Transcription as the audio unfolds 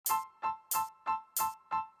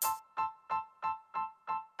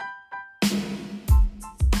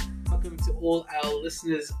to all our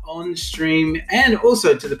listeners on stream and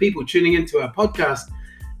also to the people tuning into our podcast,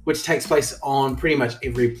 which takes place on pretty much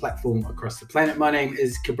every platform across the planet. My name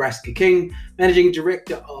is Kabraska King, Managing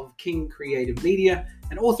Director of King Creative Media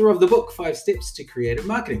and author of the book, 5 Steps to Creative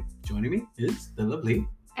Marketing. Joining me is the lovely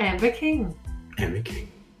Amber King. Amber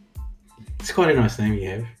King. It's quite a nice name you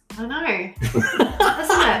have. I know, isn't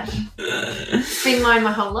it? It's been mine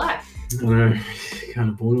my whole life. I know, kind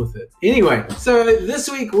of bored with it. Anyway, so this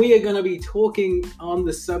week we are going to be talking on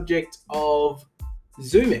the subject of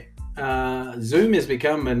Zooming. Zoom has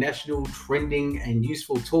become a national trending and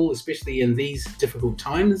useful tool, especially in these difficult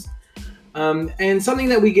times. And something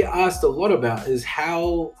that we get asked a lot about is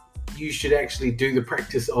how you should actually do the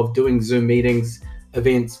practice of doing Zoom meetings,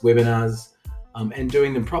 events, webinars, and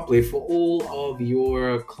doing them properly for all of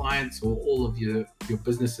your clients or all of your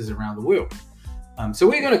businesses around the world. So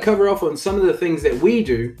we're going to cover off on some of the things that we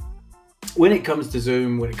do when it comes to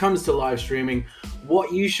Zoom, when it comes to live streaming,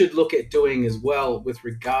 what you should look at doing as well with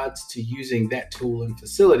regards to using that tool and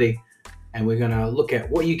facility. And we're going to look at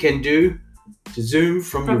what you can do to Zoom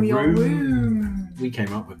from your room. We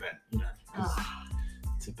came up with that,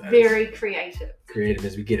 It's about very creative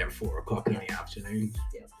as we get at 4 o'clock in the afternoon.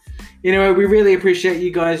 Yeah. Anyway, we really appreciate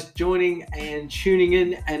you guys joining and tuning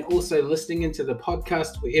in and also listening into the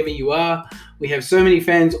podcast wherever you are. We have so many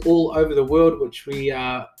fans all over the world, which we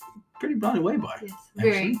are pretty blown away by. Yes,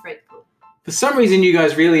 very grateful. For some reason, you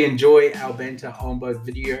guys really enjoy our banter on both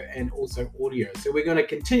video and also audio. So we're going to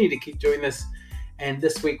continue to keep doing this. And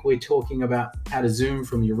this week, we're talking about how to Zoom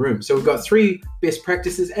from your room. So we've got 3 best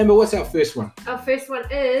practices. Amber, what's our first one? Our first one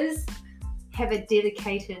is have a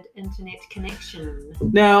dedicated internet connection.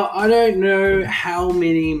 Now, I don't know how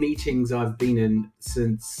many meetings I've been in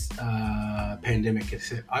since pandemic has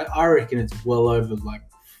hit. I reckon it's well over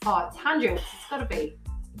it's hundreds. It's got to be.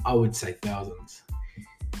 I would say thousands.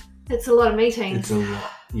 It's a lot of meetings. It's a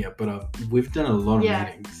lot. Yeah, but we've done a lot of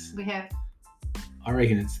meetings. We have. I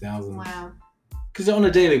reckon it's thousands. Wow. Because on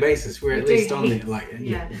a daily basis, we're at least on heaps.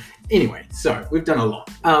 there. Anyway, so we've done a lot.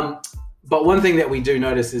 But one thing that we do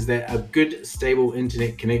notice is that a good, stable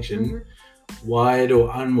internet connection, wide or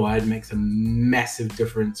unwide, makes a massive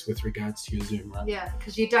difference with regards to your Zoom, right? Yeah,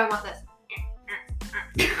 because you don't want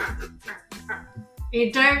this.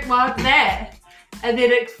 You don't want that. And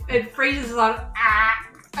then it freezes on,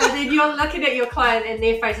 and then you're looking at your client and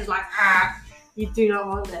their face is like, you do not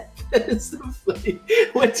want that. That's so funny.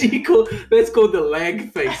 What do you call, that's called the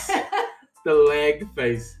lag face. The lag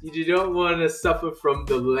face. You do not want to suffer from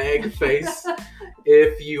the lag face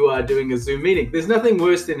if you are doing a Zoom meeting. There's nothing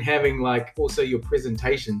worse than having also your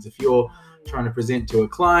presentations. If you're trying to present to a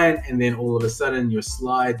client and then all of a sudden your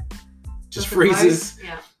slide just freezes.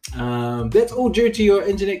 That's all due to your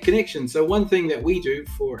internet connection. So one thing that we do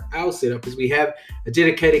for our setup is we have a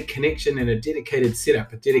dedicated connection and a dedicated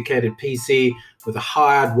setup, a dedicated PC with a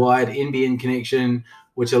hardwired NBN connection,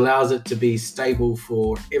 which allows it to be stable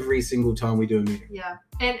for every single time we do a meeting. Yeah,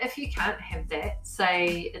 and if you can't have that,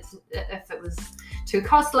 say if it was too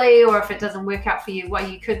costly or if it doesn't work out for you,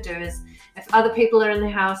 what you could do is if other people are in the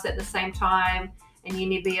house at the same time and you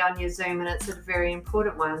need to be on your Zoom and it's a very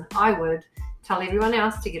important one, I would tell everyone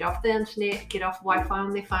else to get off the internet, get off Wi-Fi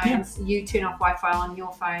on their phones, you turn off Wi-Fi on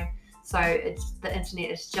your phone. So the internet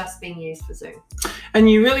is just being used for Zoom. And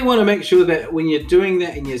you really want to make sure that when you're doing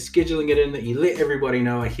that and you're scheduling it in, that you let everybody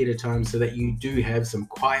know ahead of time so that you do have some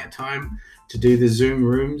quiet time to do the Zoom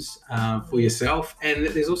rooms for yourself. And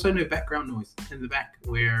that there's also no background noise in the back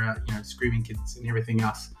where, screaming kids and everything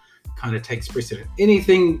else kind of takes precedent.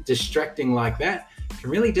 Anything distracting like that can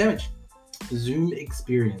really damage the Zoom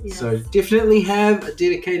experience. Yes. So definitely have a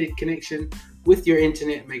dedicated connection with your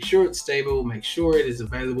internet. Make sure it's stable, make sure it is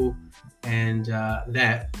available, and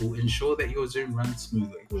that will ensure that your Zoom runs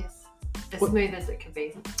smoothly. Yes, smooth as it can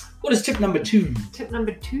be. What is tip number 2? Tip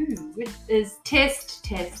number 2 is test.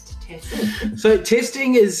 So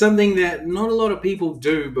testing is something that not a lot of people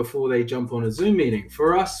do before they jump on a Zoom meeting.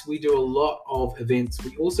 For us, we do a lot of events.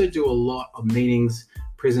 We also do a lot of meetings,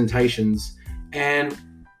 presentations, and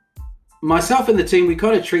myself and the team, we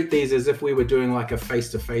kind of treat these as if we were doing a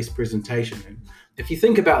face-to-face presentation. And if you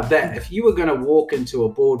think about that, if you were going to walk into a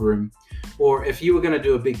boardroom or if you were going to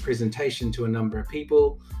do a big presentation to a number of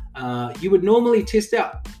people, you would normally test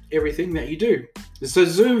out everything that you do. So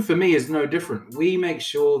Zoom for me is no different. We make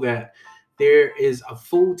sure that there is a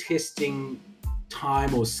full testing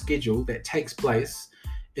time or schedule that takes place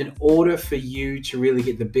in order for you to really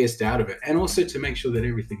get the best out of it, and also to make sure that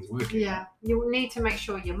everything's working. Yeah, you need to make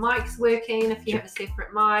sure your mic's working. If you have a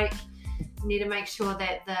separate mic, you need to make sure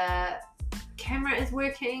that the camera is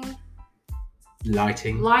working.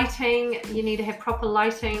 Lighting. You need to have proper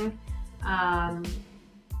lighting.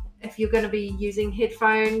 If you're going to be using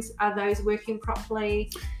headphones, are those working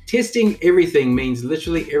properly? Testing everything means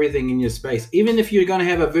literally everything in your space. Even if you're going to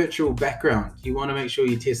have a virtual background, you want to make sure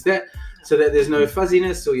you test that so that there's no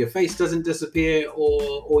fuzziness or your face doesn't disappear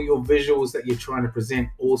or your visuals that you're trying to present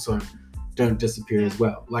also don't disappear as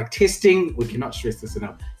well. Like testing, we cannot stress this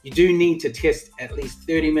enough. You do need to test at least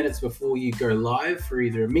 30 minutes before you go live for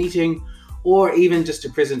either a meeting or even just a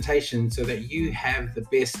presentation so that you have the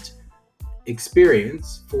best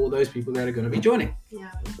experience for those people that are going to be joining. Yeah,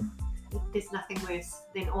 there's nothing worse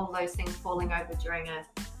than all those things falling over during a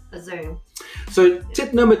Zoom. So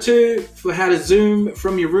tip number 2 for how to Zoom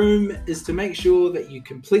from your room is to make sure that you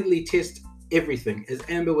completely test everything. As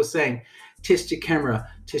Amber was saying, test your camera,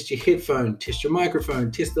 test your headphone, test your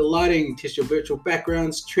microphone, test the lighting, test your virtual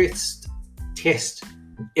backgrounds, test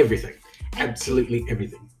everything. Absolutely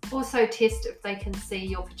everything. Also test if they can see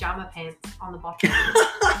your pajama pants on the bottom.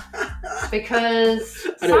 Because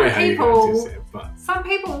some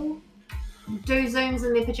people do Zooms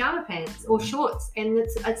in their pajama pants or shorts, and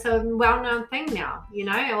it's a well-known thing now, you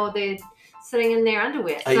know, or they're sitting in their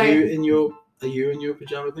underwear. Are you in your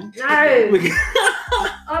pajama pants? No.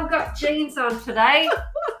 I've got jeans on today.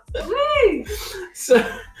 Woo! So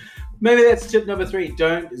maybe that's tip number 3.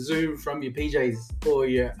 Don't Zoom from your PJs or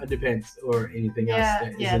your underpants or anything else.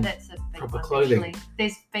 That's a big proper one, clothing. Actually.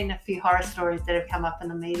 There's been a few horror stories that have come up in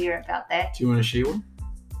the media about that. Do you want to share one?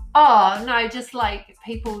 Oh, no, just like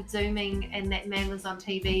people Zooming and that man was on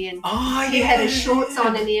TV and he had his shorts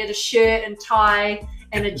on and he had a shirt and tie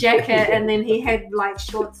and a jacket and then he had like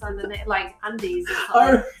shorts underneath, like undies or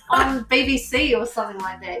something on BBC or something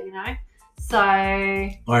like that, you know? So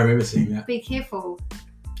I remember seeing that. Be careful.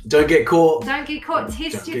 Don't get caught.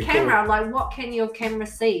 Test your camera. Like, what can your camera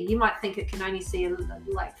see? You might think it can only see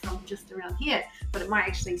like from just around here, but it might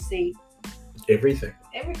actually see everything.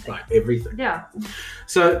 Like everything. Yeah.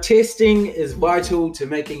 So testing is vital to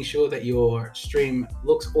making sure that your stream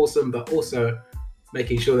looks awesome, but also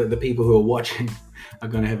making sure that the people who are watching are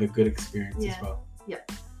going to have a good experience as well.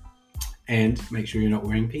 Yep. And make sure you're not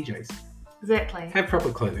wearing PJs. Exactly. Have proper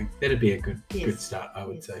clothing. That'd be a good start, I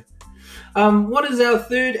would say. What is our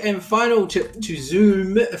third and final tip to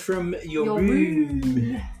Zoom from your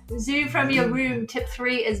room? Zoom from your room. Tip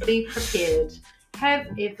 3 is be prepared. Have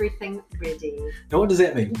everything ready. Now, what does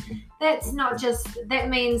that mean? That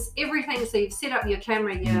means everything. So you've set up your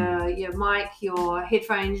camera, your mic, your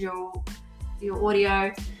headphones, your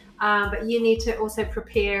audio, but you need to also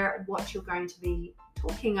prepare what you're going to be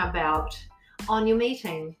talking about on your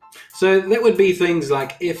meeting. So that would be things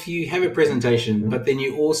like if you have a presentation, but then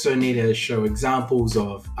you also need to show examples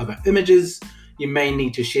of other images, you may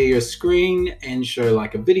need to share your screen and show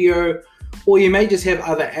like a video, or you may just have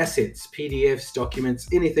other assets, PDFs, documents,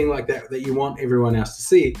 anything like that you want everyone else to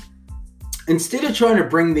see. Instead of trying to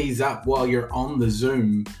bring these up while you're on the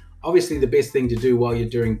Zoom, obviously the best thing to do while you're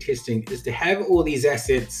doing testing is to have all these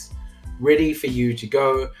assets ready for you to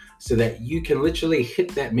go so that you can literally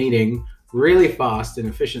hit that meeting really fast and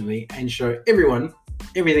efficiently and show everyone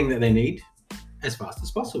everything that they need as fast as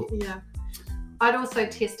possible. Yeah. I'd also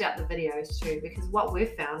test out the videos too, because what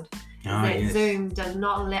we've found is that Zoom does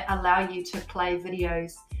not allow you to play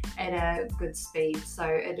videos at a good speed. So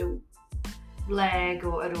it'll lag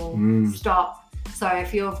or it'll stop. So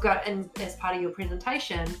if you've got, as part of your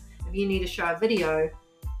presentation, if you need to show a video,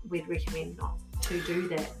 we'd recommend not to do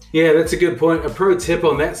that. Yeah, that's a good point. A pro tip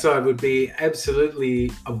on that side would be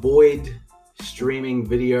absolutely avoid streaming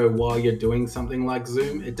video while you're doing something like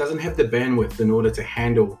Zoom. It doesn't have the bandwidth in order to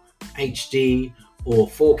handle HD or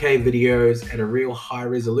 4K videos at a real high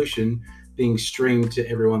resolution being streamed to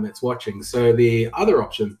everyone that's watching. So the other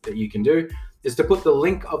option that you can do is to put the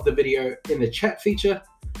link of the video in the chat feature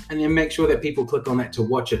and then make sure that people click on that to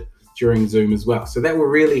watch it during Zoom as well. So that will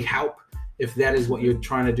really help if that is what you're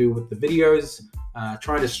trying to do with the videos.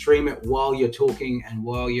 Trying to stream it while you're talking and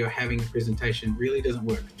while you're having a presentation really doesn't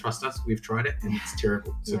work. Trust us, we've tried it and it's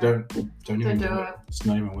terrible. So don't even do it. It's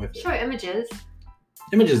not even worth it. Show images.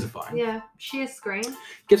 Images are fine. Yeah, share screen.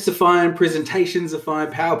 GIFs are fine, presentations are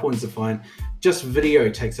fine, PowerPoints are fine. Just video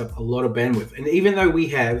takes up a lot of bandwidth. And even though we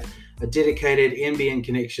have a dedicated NBN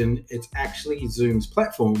connection, it's actually Zoom's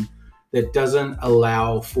platform that doesn't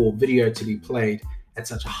allow for video to be played at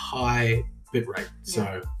such a high bit rate.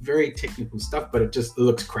 So very technical stuff, but it just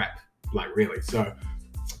looks crap, like really. So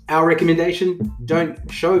our recommendation,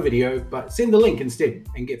 don't show video, but send the link instead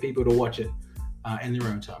and get people to watch it in their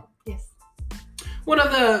own time. Yes. What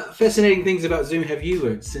other fascinating things about Zoom have you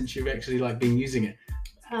learned since you've actually been using it?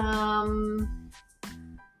 I've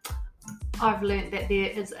learned that there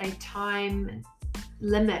is a time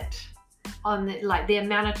limit on the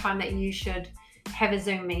amount of time that you should have a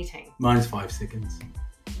Zoom meeting. Mine's 5 seconds.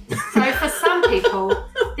 So for some people,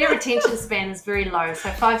 their attention span is very low. So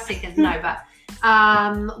 5 seconds, no. But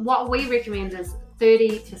what we recommend is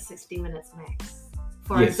 30 to 60 minutes max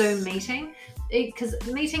for a Zoom meeting. Because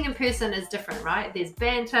meeting in person is different, right? There's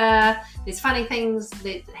banter, there's funny things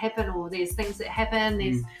that happen, or there's things that happen,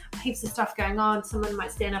 there's heaps of stuff going on. Someone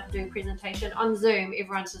might stand up and do a presentation. On Zoom,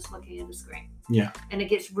 everyone's just looking at the screen. Yeah. And it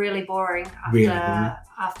gets really boring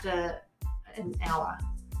after an hour.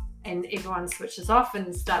 And everyone switches off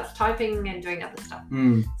and starts typing and doing other stuff.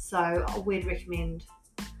 So I'd recommend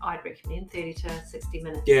 30 to 60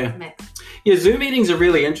 minutes max. Yeah, Zoom meetings are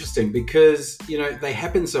really interesting because, they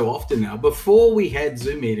happen so often now. Before we had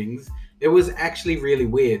Zoom meetings, it was actually really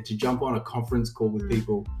weird to jump on a conference call with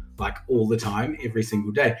people like all the time, every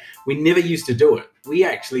single day. We never used to do it. We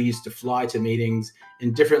actually used to fly to meetings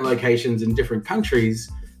in different locations in different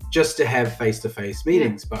countries just to have face-to-face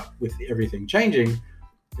meetings. But with everything changing,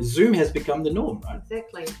 Zoom has become the norm, right?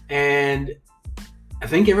 Exactly. And I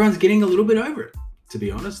think everyone's getting a little bit over it, to be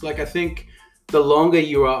honest. Like, I think the longer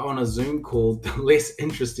you are on a Zoom call, the less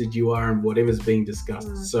interested you are in whatever's being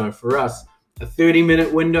discussed. So for us, a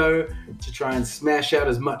 30-minute window to try and smash out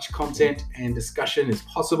as much content and discussion as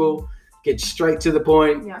possible, get straight to the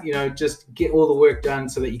point, just get all the work done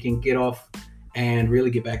so that you can get off and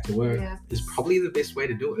really get back to work is probably the best way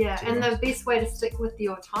to do it. Yeah, and the best way to stick with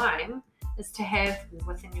your time is to have, an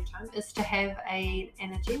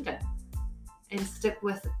agenda and stick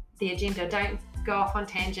with the agenda. Don't go off on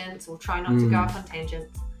tangents, or try not to go off on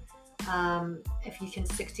tangents. If you can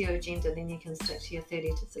stick to your agenda, then you can stick to your 30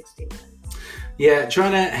 to 60 minutes. Yeah,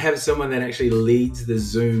 trying to have someone that actually leads the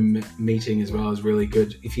Zoom meeting as well is really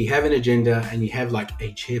good. If you have an agenda and you have like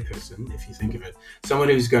a chairperson, if you think of it, someone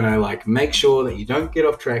who's going to like make sure that you don't get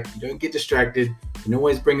off track, you don't get distracted, you can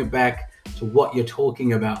always bring it back to what you're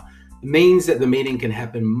talking about. It means that the meeting can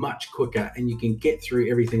happen much quicker and you can get through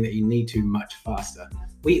everything that you need to much faster.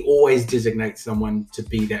 We always designate someone to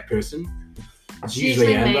be that person. It's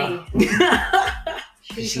usually Amber.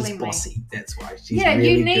 She's bossy. That's why. She's really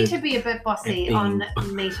you need to be a bit bossy on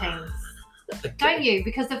meetings. Don't you?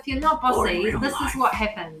 Because if you're not bossy, this is what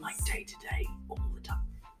happens. Like day to day, all the time.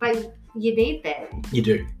 But you need that. You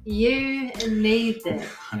do. You need that.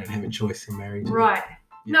 I don't have a choice. I'm married. Right.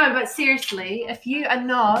 Yeah. No, but seriously, if you are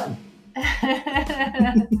not...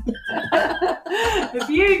 if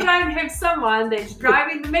you don't have someone that's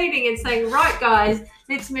driving the meeting and saying, right guys,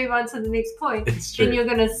 let's move on to the next point, then you're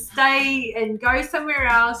going to stay and go somewhere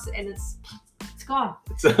else, and it's gone.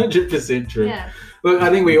 It's 100% true. Yeah. Look, I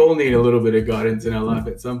think we all need a little bit of guidance in our life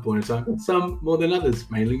at some point in time, some more than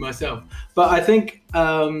others, mainly myself. But I think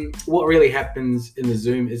what really happens in the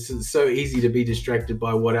Zoom is it's so easy to be distracted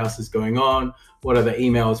by what else is going on, what other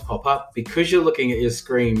emails pop up, because you're looking at your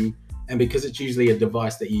screen. And because it's usually a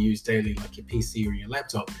device that you use daily, like your PC or your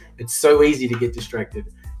laptop, it's so easy to get distracted.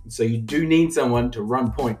 And so you do need someone to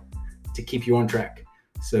run point to keep you on track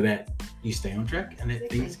so that you stay on track and that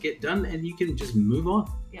things get done and you can just move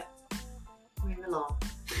on. Yeah, move along.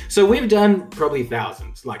 So we've done probably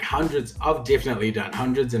thousands, like hundreds. I've definitely done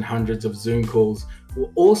hundreds and hundreds of Zoom calls.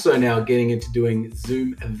 We're also now getting into doing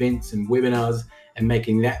Zoom events and webinars and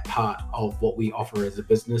making that part of what we offer as a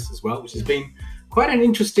business as well, which has been quite an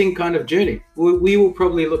interesting kind of journey. We will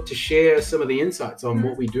probably look to share some of the insights on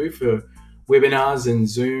what we do for webinars and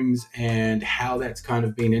Zooms and how that's kind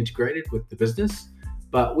of been integrated with the business.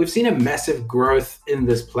 But we've seen a massive growth in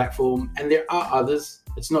this platform, and there are others.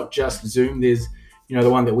 It's not just Zoom. There's, the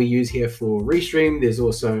one that we use here for Restream. There's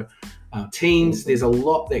also Teams. There's a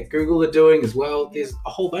lot that Google are doing as well. There's a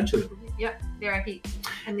whole bunch of them. Yep, there are heaps.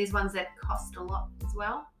 And there's ones that cost a lot as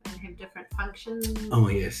well and have different functions. Oh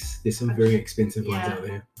yes, there's some very expensive ones out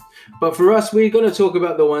there. But for us, we're going to talk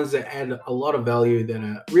about the ones that add a lot of value, that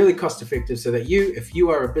are really cost effective, so that if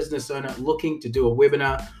you are a business owner looking to do a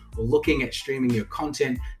webinar or looking at streaming your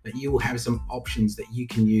content, that you will have some options that you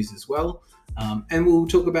can use as well. And we'll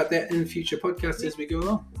talk about that in future podcasts as we go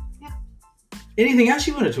along. Yeah. Anything else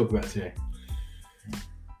you want to talk about today?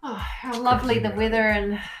 Oh, how lovely the weather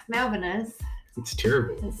in Melbourne is. It's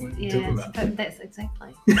terrible. That's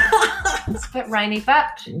exactly. It's a bit rainy,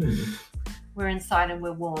 but we're inside and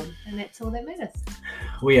we're warm, and that's all that matters.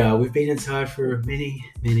 We are. We've been inside for many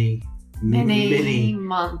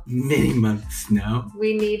months. Many months now.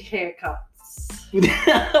 We need haircuts.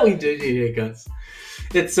 We do need haircuts.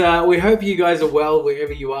 It's we hope you guys are well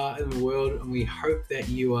wherever you are in the world, and we hope that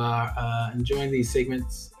you are enjoying these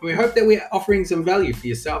segments. We hope that we're offering some value for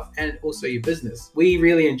yourself and also your business. We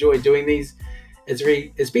really enjoy doing these,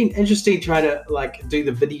 It's been interesting trying to like do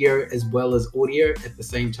the video as well as audio at the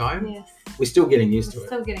same time. Yes. We're still getting used to We're it.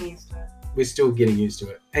 still getting used to it. We're still getting used to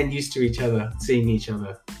it and used to each other, seeing each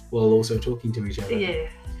other while also talking to each other. Yeah.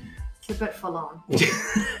 It's a bit full on.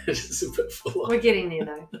 It's a bit full on. We're getting there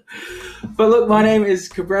though. But look, my name is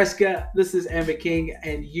Kabraska. This is Amber King,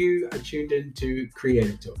 and you are tuned in to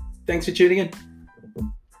Creative Talk. Thanks for tuning in.